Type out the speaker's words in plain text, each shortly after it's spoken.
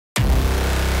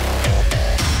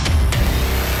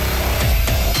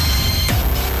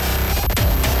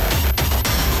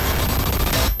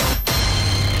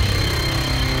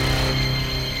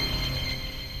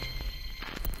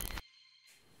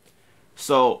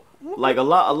So, like a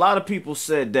lot of people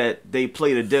said that they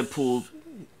played a Deadpool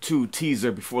 2 teaser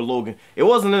before Logan. It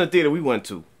wasn't in the theater we went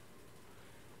to.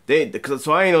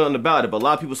 So I ain't know nothing about it, but a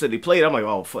lot of people said they played it. I'm like,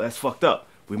 oh, that's fucked up.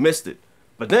 We missed it.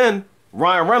 But then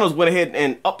Ryan Reynolds went ahead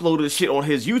and uploaded the shit on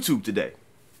his YouTube today.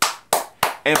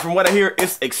 And from what I hear,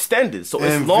 it's extended, so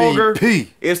it's longer.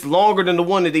 It's longer than the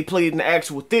one that they played in the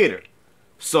actual theater.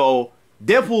 So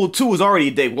Deadpool 2 is already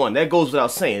day one. That goes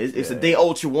without saying. It's a day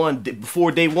ultra one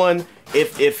before day one.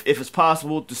 If it's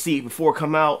possible to see it before it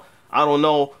come out, I don't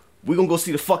know. We're gonna go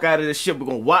see the fuck out of this shit. We're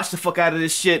gonna watch the fuck out of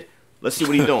this shit. Let's see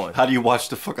what he's doing. How do you watch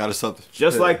the fuck out of something?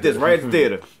 Just like this, right at the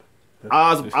theater.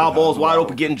 Eyeballs wide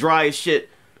open, getting dry as shit.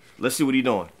 Let's see what he's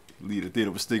doing. Leave the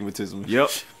theater with stigmatism. Yep.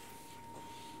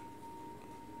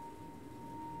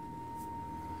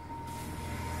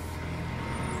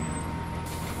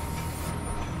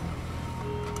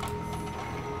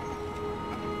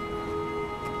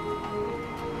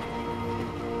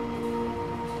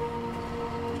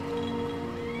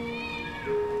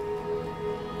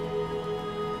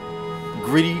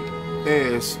 Gritty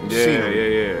ass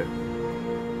scenery. Yeah.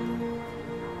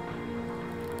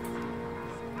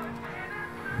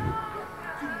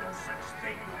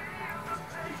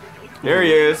 There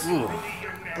he is.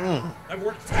 I've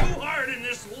worked too hard in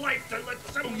this life to let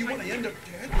some. You want to end up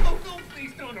dead? Oh no,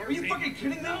 please don't. Are you fucking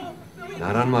kidding me?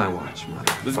 Not on my watch,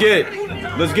 mother. Let's get it.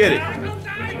 Let's get it.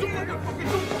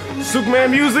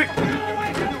 Superman music.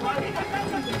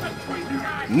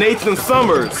 Nathan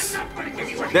Summers.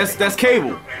 That's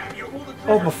Cable.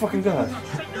 Oh my fucking god.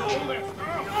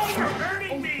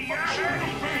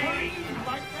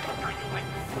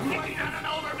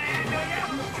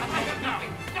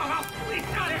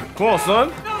 Come on,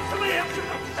 son.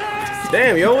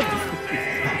 Damn, yo.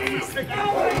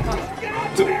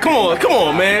 Come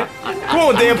on, man. Come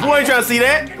on, damn boy. Ain't trying to see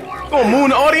that. Come on, moon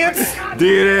the audience.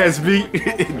 Dead ass beat.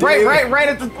 right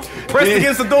at the pressed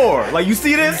against the door. Like, you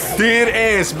see this? Dead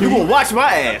ass beat. You gonna watch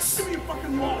my ass.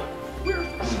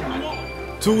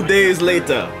 2 days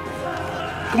later.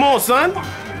 Come on, son.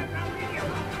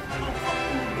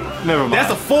 Never mind.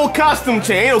 That's a full costume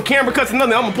change. Ain't no camera cuts or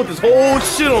nothing. I'm gonna put this whole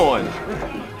shit on.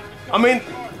 I mean,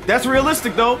 that's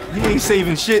realistic though. He ain't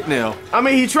saving shit now. I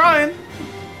mean, he trying.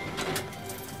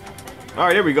 All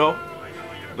right, here we go.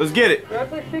 Let's get it.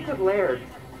 Perhaps I speak with Laird.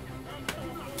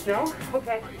 No?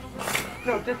 Okay.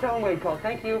 No, just tell him Wade called.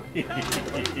 Thank you.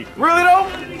 Really though?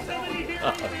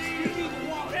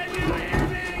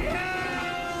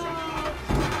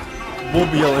 We'll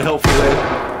be yelling help for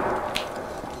that.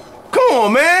 Come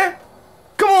on, man.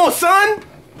 Come on, son.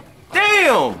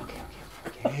 Damn.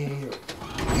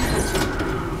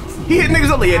 He hit niggas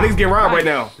up. Yeah, niggas getting robbed right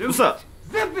now. What's up?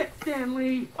 Zip it,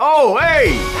 Stanley. Oh,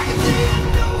 hey.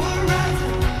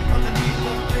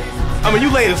 I mean, you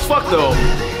late as fuck though.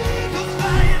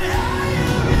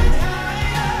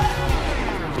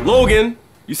 Logan,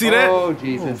 you see that? Oh,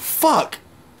 Jesus. Oh, fuck.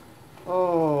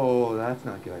 Oh, that's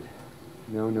not good.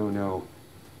 No, no, no.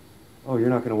 Oh, you're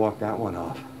not gonna walk that one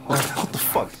off. Oh. What the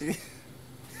fuck?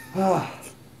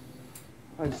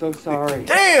 I'm so sorry.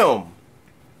 Damn!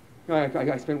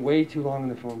 I spent way too long in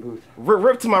the phone booth.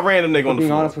 Rip to my random nigga on the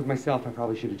Being phone. honest with myself, I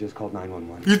probably should have just called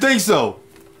 911. You think so?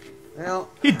 Well,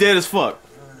 he dead as fuck.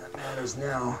 That matters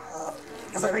now.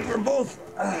 Because I think we're both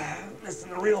missing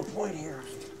the real point here.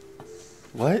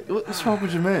 What? What's wrong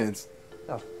with your mans?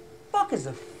 The fuck is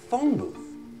a phone booth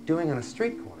doing on a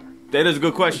street corner? That is a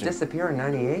good question. Disappear in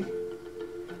 '98?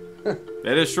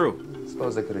 That is true. I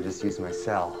suppose I could have just used my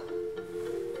cell.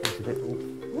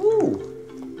 Ooh!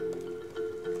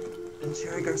 And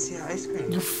Cherry Garcia ice cream.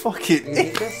 You fucking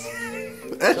need this?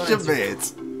 That's your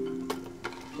mans.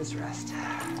 Just rest.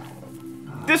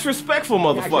 Disrespectful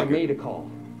motherfucker. Actually, I made a call.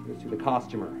 It was to the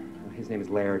costumer. His name is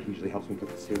Laird. He usually helps me put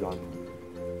the suit on.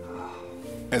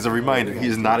 As a reminder, he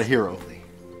is not a hero.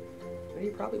 He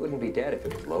probably wouldn't be dead if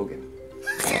it was Logan.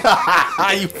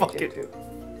 You fucking.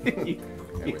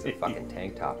 There was a fucking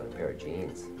tank top and a pair of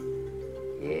jeans.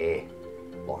 Yeah,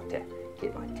 like to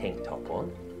get my tank top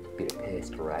on, bit of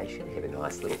perspiration, have a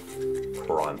nice little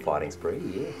crime fighting spree.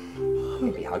 Yeah,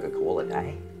 maybe hug a call a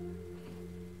day.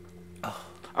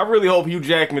 I really hope Hugh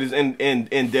Jackman is in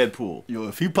Deadpool. Yo,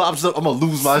 if he pops up, I'm gonna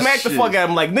lose my Smack shit. the fuck out of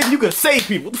him like, nigga, you can save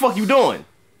people. What the fuck you doing?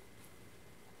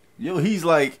 Yo, he's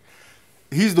like,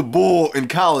 he's the bull in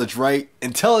college, right?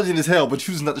 Intelligent as hell, but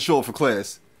chooses not to show up for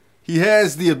class. He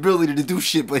has the ability to do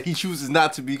shit, but he chooses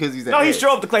not to because he's No, he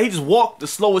show up to class. He just walked the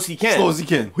slowest he can. Slow as he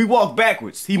can. He walked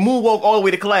backwards. He moonwalked all the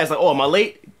way to class. Like, oh, am I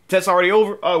late? Test already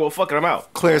over? Oh, well, fuck it, I'm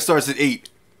out. Class starts at 8.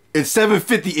 It's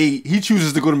 7:58. He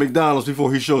chooses to go to McDonald's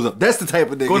before he shows up. That's the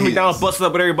type of nigga. Go to he McDonald's, is. bust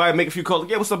up with everybody, make a few calls.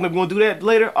 Yeah, what's up? We're gonna do that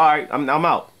later. All right, I'm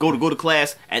out. Go to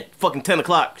class at fucking 10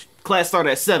 o'clock. Class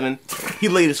started at 7. He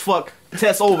late as fuck.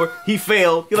 Test over. He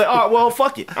failed. You're like, all right, well,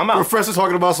 fuck it. I'm out. Professor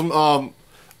talking about some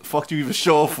fuck you even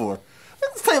show up for.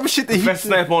 That's the type of shit that Professor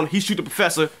snap on. He shoot the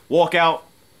professor. Walk out.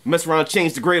 Mess around.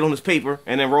 Change the grade on his paper,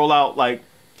 and then roll out like.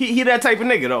 He that type of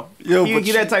nigga though. Yo,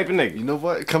 he that type of nigga. You know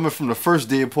what? Coming from the first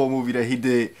Deadpool movie that he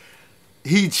did,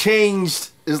 he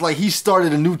changed. It's like he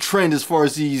started a new trend as far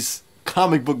as these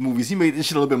comic book movies. He made this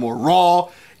shit a little bit more raw,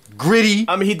 gritty.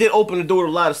 I mean, he did open the door to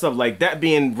a lot of stuff like that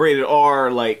being rated R.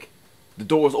 Like the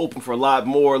door was open for a lot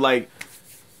more. Like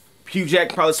Hugh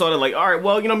Jackman probably saw that. Like, all right,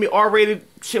 well, you know what I mean? R-rated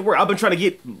shit work. I've been trying to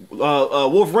get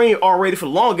Wolverine R-rated for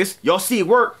the longest. Y'all see it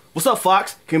work. What's up,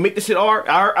 Fox? Can we make this shit R?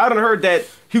 I done heard that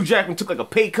Hugh Jackman took like a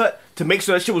pay cut to make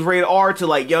sure that shit was rated R to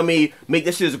like, you know what I mean, make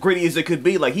that shit as gritty as it could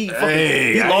be. Like he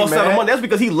lost out of money. That's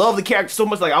because he loved the character so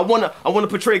much. Like I wanna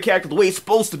portray the character the way it's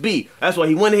supposed to be. That's why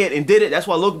he went ahead and did it. That's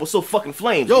why Logan was so fucking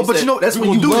flames. Yo, He but said, you know that's "We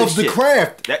when you gonna do love this the shit."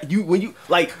 craft. That when you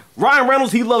like Ryan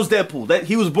Reynolds, he loves Deadpool. That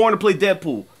he was born to play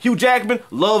Deadpool. Hugh Jackman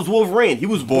loves Wolverine. He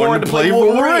was born to play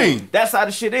Wolverine. That's how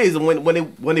the shit is. And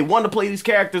when they want to play these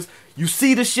characters, you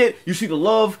see the shit, you see the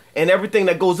love and everything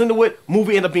that goes into it.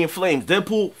 Movie end up being flames.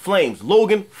 Deadpool, flames.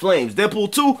 Logan, flames.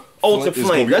 Deadpool 2, ultra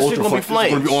flames. That shit gonna be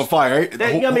flames. It's gonna be on fire, right?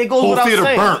 That, you know what I mean? It goes without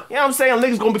saying. Burnt. You know what I'm saying?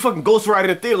 Niggas gonna be fucking Ghost Rider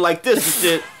in the theater like this and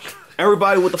shit.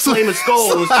 Everybody with the flaming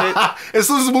skull and shit. As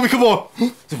soon as the movie come on,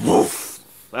 woof.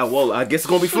 Well, I guess it's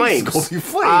gonna be flames. It's gonna be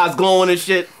flames. Eyes glowing and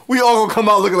shit. We all gonna come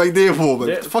out looking like Deadpool. But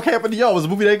Yeah. what the fuck happened to y'all? Was the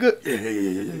movie that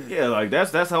good? Yeah, like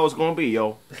that's how it's gonna be,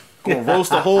 yo. Gonna roast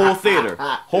the whole theater.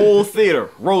 Whole theater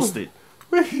roasted.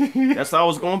 That's how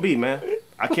it's gonna be, man.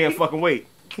 I can't fucking wait.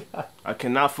 I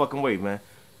cannot fucking wait, man.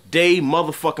 Day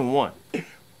motherfucking 1.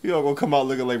 We all gonna come out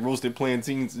looking like roasted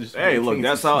plantains. And shit. Hey, look,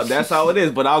 that's how it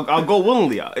is. But I'll go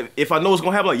willingly. If I know it's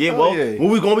gonna happen, like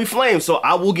movie's gonna be flames, so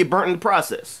I will get burnt in the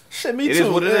process. Shit, me It too. is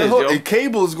what it is, yo. And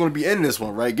Cable is gonna be in this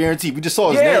one, right? Guaranteed. We just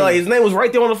saw his name. Yeah, like his name was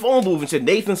right there on the phone booth and shit.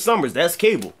 Nathan Summers, that's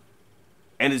Cable,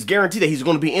 and it's guaranteed that he's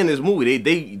gonna be in this movie.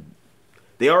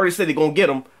 They already said they're gonna get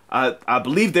him. I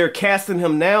believe they're casting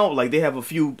him now. Like they have a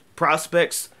few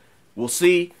prospects. We'll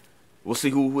see. We'll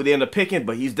see who they end up picking,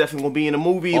 but he's definitely gonna be in the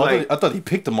movie. Oh, like I thought he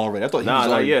picked him already. I thought he Nah, was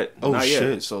not already... yet. Oh Not shit!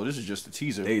 yet. So this is just a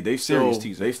teaser. they serious still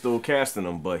teaser. they still casting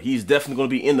him, but he's definitely gonna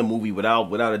be in the movie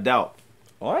without a doubt.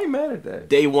 Oh, I ain't mad at that.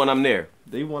 Day 1, I'm there.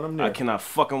 They want him there. I cannot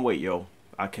fucking wait, yo.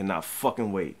 I cannot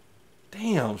fucking wait.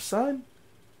 Damn, son.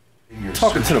 You're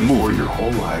Talking to the movie. your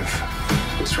whole life.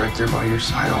 It's right there by your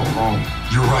side all along.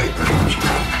 You're right.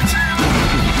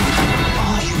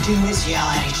 All you do is yell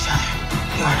at each other.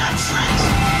 You're not friends.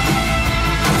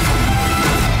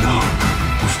 No,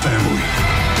 we're family.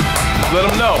 Let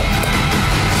him know.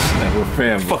 We're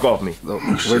family. Fuck off me.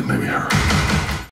 Maybe her.